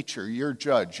 your teacher, your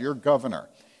judge, your governor,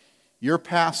 your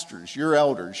pastors, your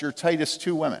elders, your tightest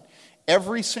two women,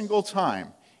 every single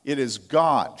time it is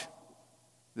God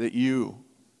that you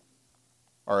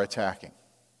are attacking.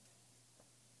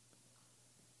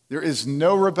 There is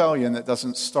no rebellion that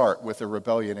doesn't start with a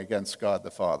rebellion against God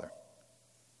the Father.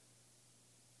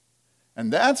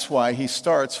 And that's why he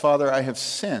starts, Father, I have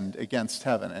sinned against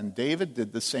heaven. And David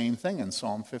did the same thing in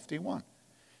Psalm 51.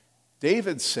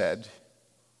 David said,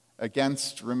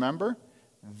 remember,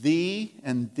 thee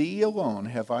and thee alone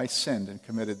have I sinned and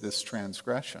committed this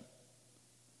transgression.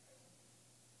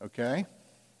 Okay?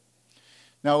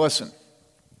 Now listen.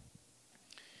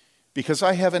 Because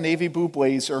I have a navy blue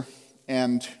blazer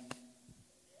and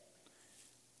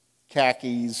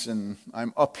khakis, and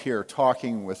I'm up here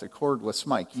talking with a cordless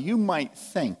mic, you might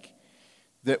think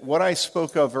that what I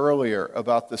spoke of earlier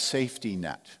about the safety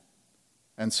net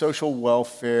and social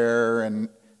welfare and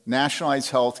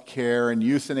nationalized health care and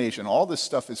euthanasia and all this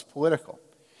stuff is political.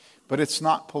 But it's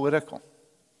not political.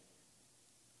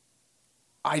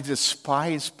 I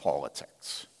despise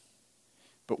politics.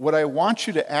 But what I want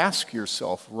you to ask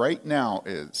yourself right now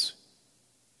is,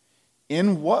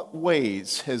 in what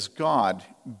ways has God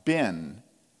been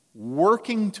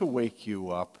working to wake you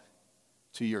up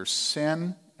to your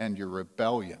sin and your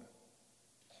rebellion?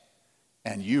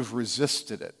 And you've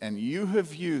resisted it, and you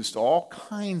have used all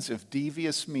kinds of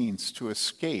devious means to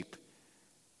escape,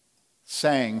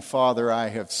 saying, Father, I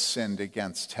have sinned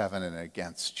against heaven and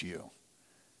against you,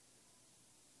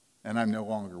 and I'm no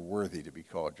longer worthy to be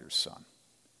called your son.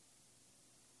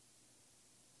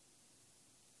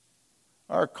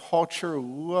 Our culture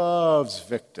loves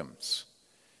victims,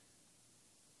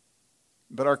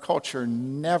 but our culture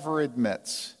never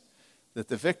admits that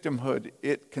the victimhood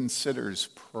it considers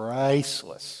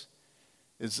priceless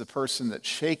is the person that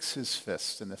shakes his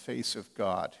fist in the face of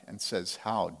God and says,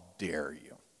 how dare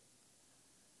you?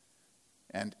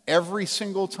 And every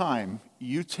single time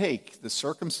you take the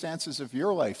circumstances of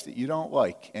your life that you don't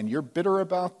like and you're bitter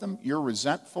about them, you're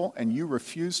resentful, and you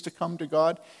refuse to come to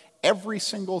God, every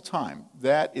single time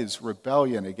that is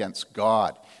rebellion against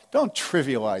God. Don't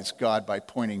trivialize God by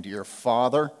pointing to your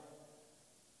Father.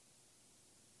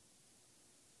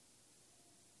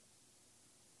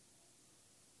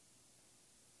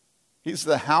 He's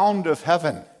the hound of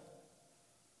heaven.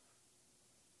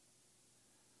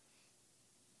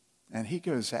 And he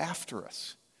goes after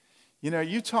us. You know,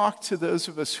 you talk to those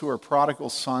of us who are prodigal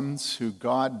sons who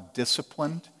God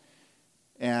disciplined,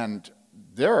 and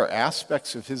there are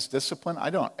aspects of his discipline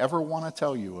I don't ever want to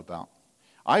tell you about.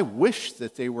 I wish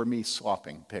that they were me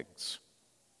slopping pigs.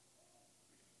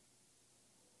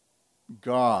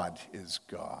 God is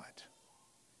God,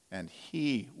 and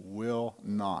he will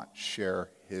not share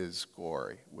his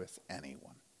glory with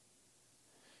anyone.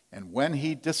 And when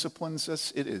he disciplines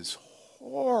us, it is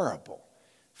horrible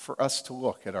for us to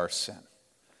look at our sin.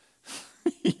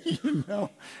 You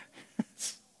know,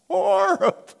 it's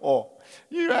horrible.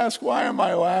 You ask, why am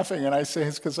I laughing? And I say,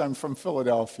 it's because I'm from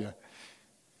Philadelphia.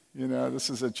 You know, this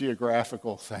is a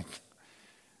geographical thing.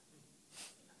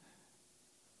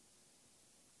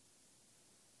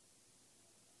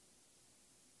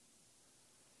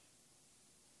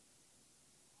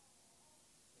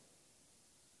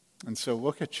 And so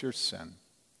look at your sin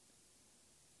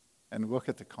and look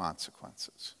at the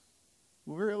consequences.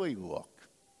 Really look.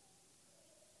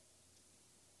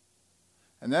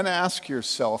 And then ask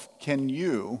yourself, can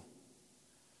you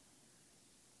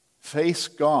face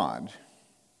God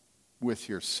with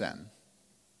your sin?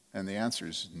 And the answer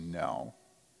is no.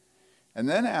 And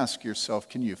then ask yourself,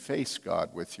 can you face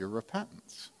God with your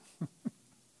repentance?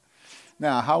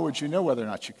 Now, how would you know whether or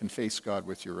not you can face God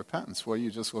with your repentance? Well,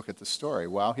 you just look at the story.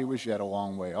 While he was yet a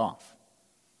long way off.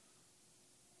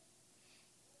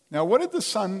 Now, what had the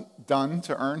son done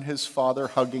to earn his father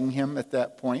hugging him at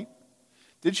that point?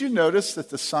 Did you notice that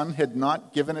the son had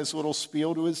not given his little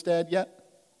spiel to his dad yet?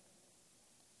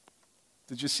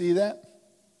 Did you see that?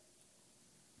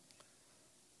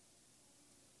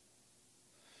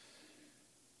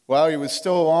 While he was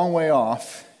still a long way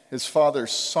off, his father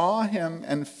saw him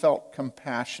and felt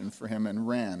compassion for him and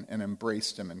ran and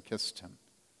embraced him and kissed him.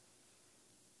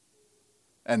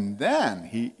 And then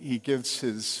he gives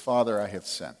his father, I have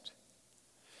sinned.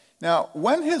 Now,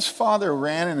 when his father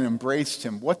ran and embraced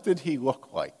him, what did he look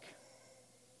like?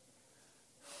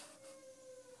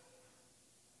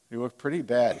 He looked pretty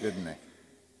bad, didn't he?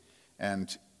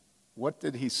 And what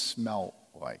did he smell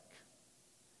like?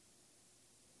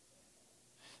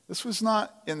 This was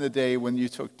not in the day when you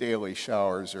took daily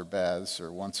showers or baths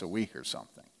or once a week or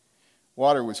something.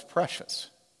 Water was precious.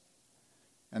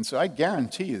 And so I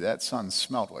guarantee you that son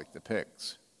smelled like the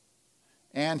pigs.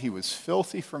 And he was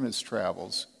filthy from his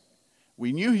travels.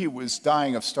 We knew he was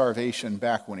dying of starvation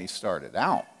back when he started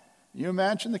out. You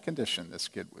imagine the condition this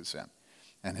kid was in.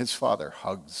 And his father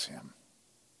hugs him.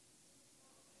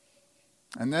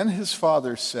 And then his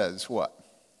father says what?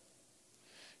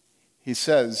 He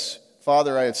says,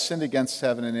 Father, I have sinned against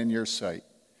heaven and in your sight.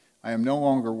 I am no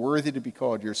longer worthy to be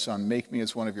called your son. Make me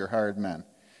as one of your hired men.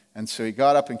 And so he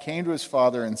got up and came to his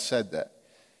father and said that.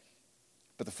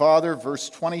 But the father, verse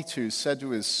 22, said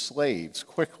to his slaves,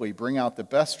 quickly bring out the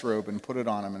best robe and put it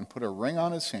on him, and put a ring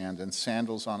on his hand and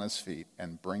sandals on his feet,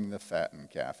 and bring the fattened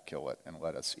calf, kill it, and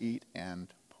let us eat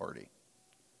and party.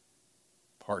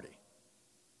 Party.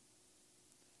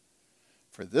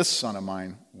 For this son of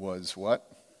mine was what?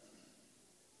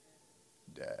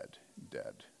 Dead,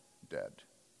 dead, dead.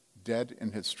 Dead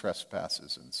in his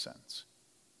trespasses and sins.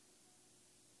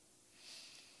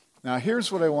 Now,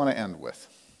 here's what I want to end with.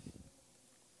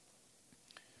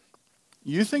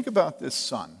 You think about this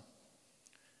son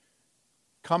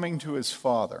coming to his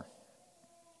father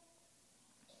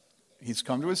he's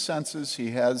come to his senses.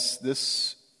 He has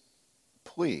this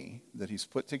plea that he's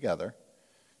put together.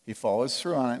 He follows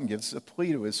through on it and gives a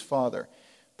plea to his father.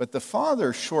 But the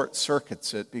father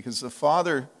short-circuits it because the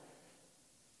father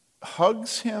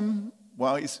hugs him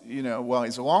while he's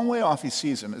a long way off. He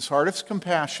sees him. His heart of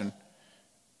compassion.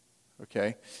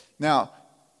 Okay? Now,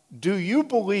 do you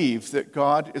believe that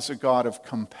God is a God of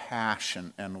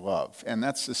compassion and love? And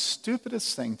that's the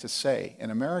stupidest thing to say in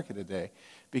America today.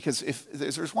 Because if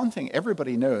there's one thing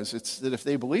everybody knows, it's that if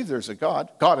they believe there's a God,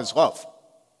 God is love.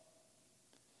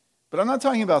 But I'm not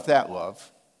talking about that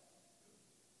love,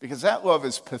 because that love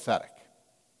is pathetic.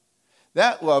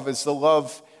 That love is the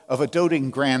love of a doting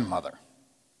grandmother,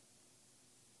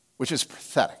 which is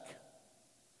pathetic.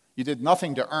 You did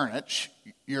nothing to earn it.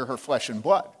 You're her flesh and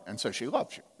blood, and so she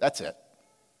loves you. That's it.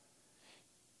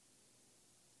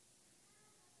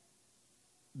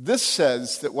 This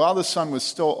says that while the son was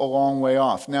still a long way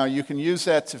off. Now, you can use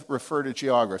that to refer to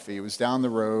geography. He was down the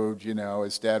road,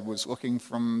 his dad was looking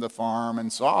from the farm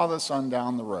and saw the son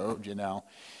down the road,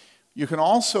 You can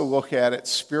also look at it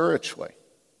spiritually.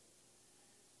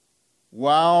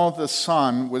 While the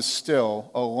son was still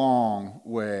a long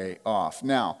way off.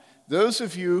 Now, those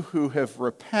of you who have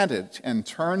repented and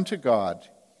turned to God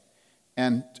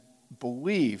and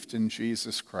believed in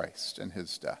Jesus Christ and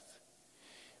his death,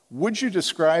 would you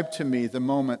describe to me the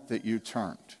moment that you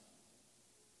turned?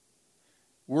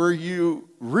 Were you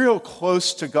real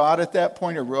close to God at that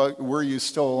point, or were you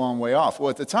still a long way off? Well,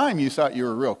 at the time, you thought you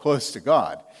were real close to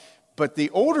God. But the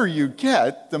older you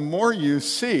get, the more you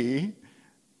see,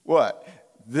 what?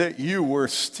 That you were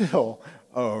still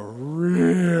a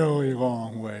really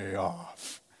long way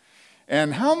off.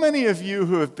 And how many of you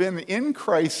who have been in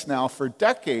Christ now for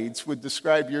decades would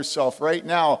describe yourself right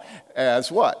now as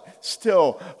what?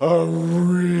 Still a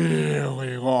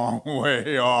really long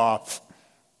way off.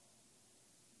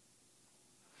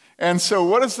 And so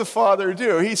what does the father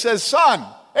do? He says, son,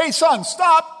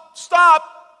 stop.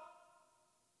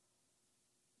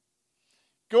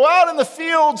 Go out in the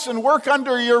fields and work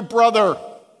under your brother.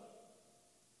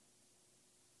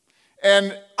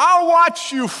 And I'll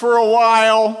watch you for a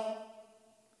while.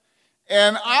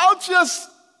 And I'll just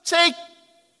take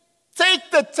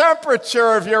the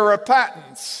temperature of your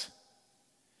repentance.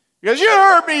 Because you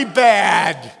hurt me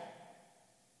bad.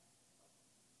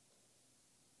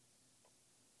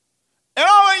 And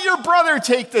I'll let your brother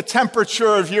take the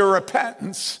temperature of your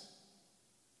repentance.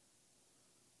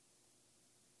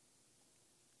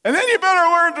 And then you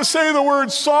better learn to say the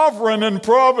word sovereign and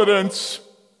providence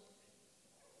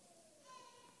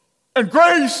and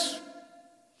grace.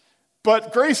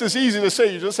 But grace is easy to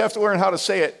say. You just have to learn how to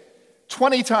say it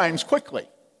 20 times quickly.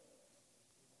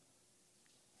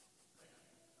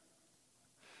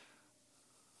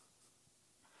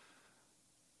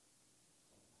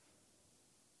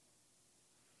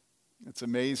 It's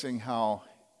amazing how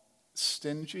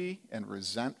stingy and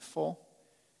resentful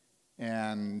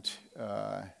and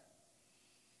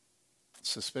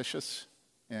suspicious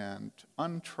and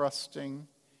untrusting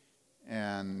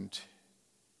and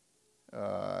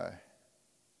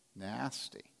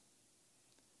nasty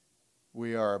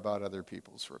we are about other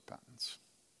people's repentance.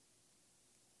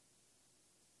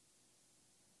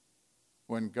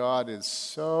 When God is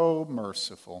so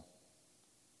merciful,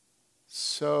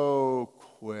 so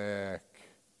quick,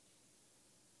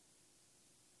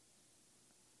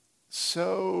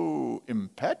 so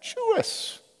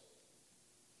impetuous,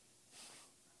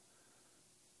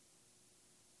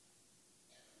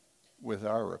 with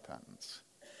our repentance.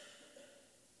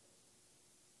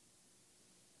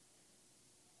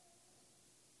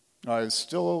 I was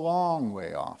still a long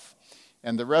way off.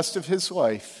 And the rest of his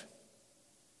life,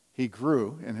 he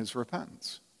grew in his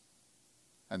repentance.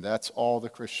 And that's all the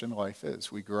Christian life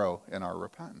is. We grow in our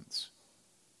repentance.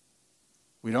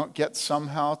 We don't get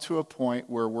somehow to a point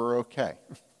where we're okay.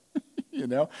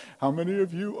 How many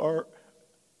of you are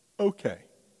okay?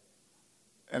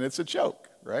 And it's a joke,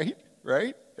 right?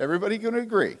 Right? Everybody going to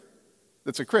agree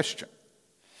that's a Christian.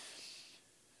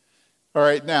 All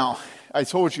right, now, I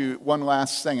told you one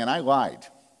last thing, and I lied.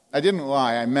 I didn't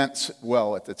lie. I meant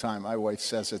well at the time. My wife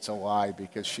says it's a lie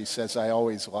because she says I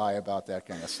always lie about that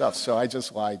kind of stuff. So I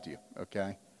just lied to you,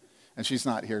 okay? And she's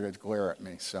not here to glare at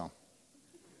me, so.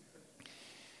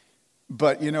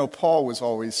 But, Paul was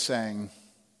always saying,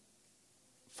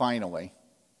 finally,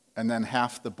 and then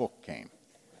half the book came.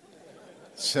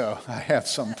 So I have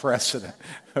some precedent,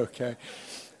 okay?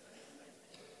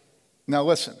 Now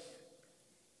listen,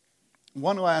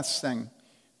 one last thing.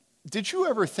 Did you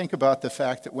ever think about the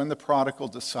fact that when the prodigal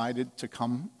decided to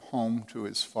come home to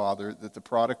his father, that the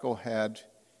prodigal had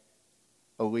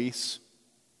a lease?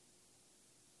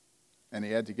 and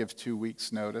he had to give 2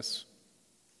 weeks' notice.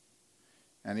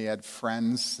 And he had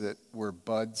friends that were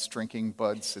buds, drinking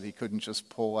buds, that he couldn't just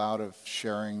pull out of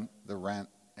sharing the rent.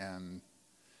 And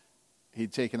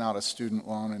he'd taken out a student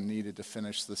loan and needed to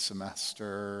finish the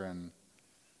semester. And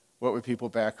what would people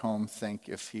back home think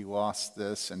if he lost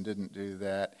this and didn't do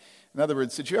that? In other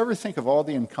words, did you ever think of all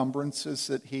the encumbrances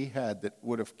that he had that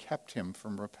would have kept him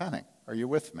from repenting? Are you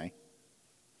with me?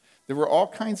 There were all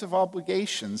kinds of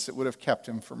obligations that would have kept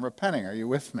him from repenting. Are you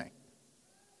with me?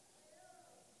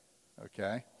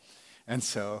 Okay? And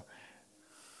so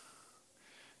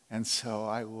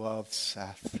I love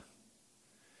Seth.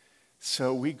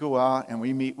 So we go out and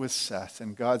we meet with Seth,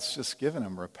 and God's just given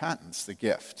him repentance, the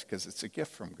gift, because it's a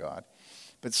gift from God.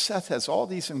 But Seth has all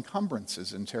these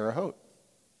encumbrances in Terre Haute.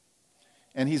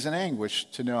 And he's in anguish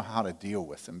to know how to deal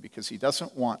with them, because he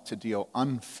doesn't want to deal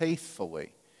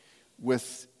unfaithfully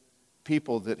with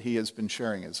people that he has been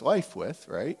sharing his life with,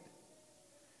 right?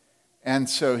 And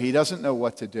so he doesn't know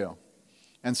what to do.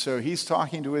 And so he's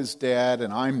talking to his dad,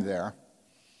 and I'm there.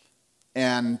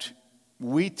 And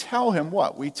we tell him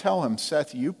what? We tell him,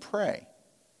 Seth, you pray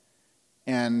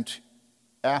and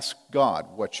ask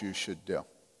God what you should do.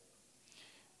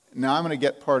 Now, I'm going to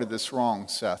get part of this wrong,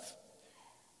 Seth.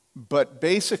 But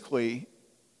basically,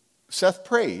 Seth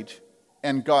prayed,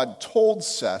 and God told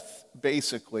Seth,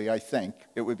 basically, I think,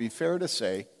 it would be fair to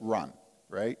say, run,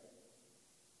 right?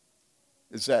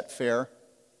 Is that fair?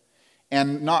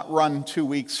 And not run 2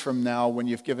 weeks from now when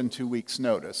you've given 2 weeks'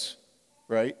 notice,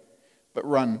 right? But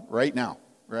run right now,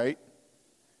 right?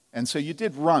 And so you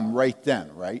did run right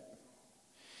then, right?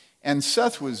 And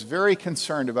Seth was very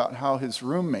concerned about how his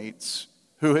roommates,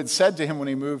 who had said to him when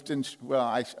he moved into, well,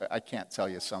 I can't tell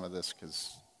you some of this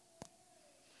because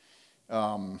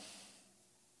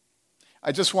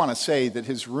I just want to say that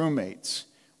his roommates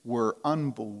were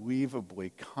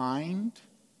unbelievably kind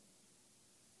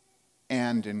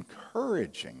and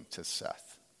encouraging to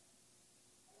Seth.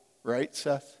 Right,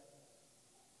 Seth?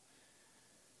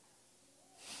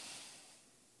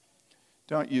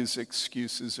 Don't use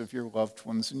excuses of your loved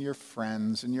ones and your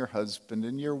friends and your husband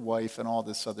and your wife and all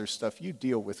this other stuff. You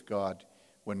deal with God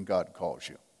when God calls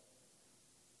you.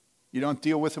 You don't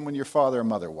deal with him when your father or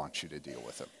mother wants you to deal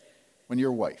with him. When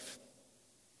your wife.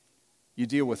 You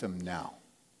deal with him now,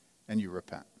 and you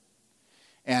repent.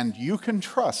 And you can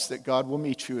trust that God will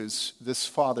meet you as this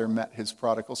father met his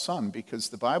prodigal son, because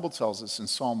the Bible tells us in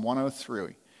Psalm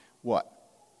 103, what?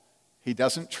 He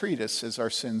doesn't treat us as our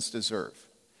sins deserve.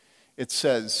 It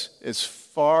says, as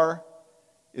far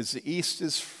as the east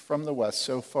is from the west,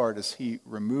 so far does he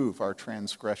remove our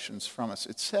transgressions from us.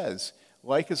 It says,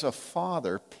 like as a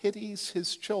father pities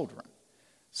his children,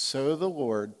 so the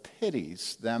Lord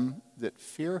pities them that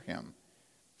fear him,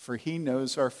 for he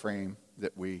knows our frame,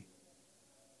 that we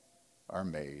are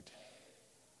made.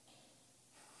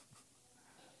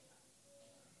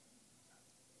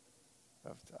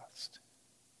 Of dust.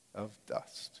 Of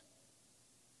dust.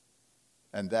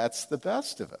 And that's the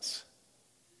best of us.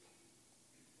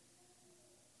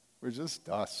 We're just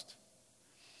dust.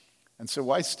 And so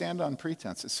why stand on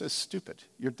pretense? It's so stupid.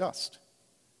 You're dust.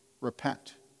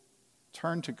 Repent.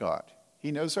 Turn to God.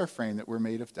 He knows our frame, that we're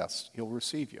made of dust. He'll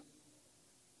receive you.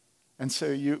 And so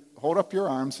you hold up your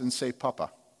arms and say,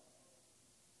 Papa.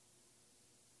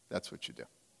 That's what you do.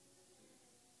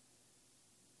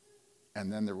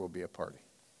 And then there will be a party.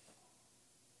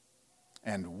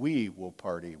 And we will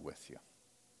party with you.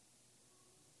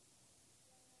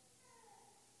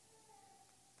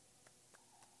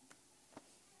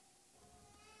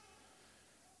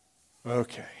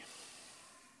 Okay.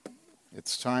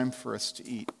 It's time for us to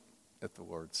eat at the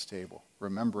Lord's table,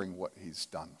 remembering what he's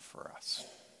done for us.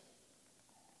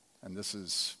 And this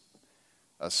is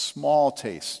a small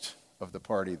taste of the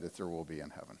party that there will be in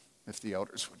heaven. If the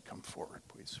elders would come forward,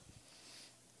 please.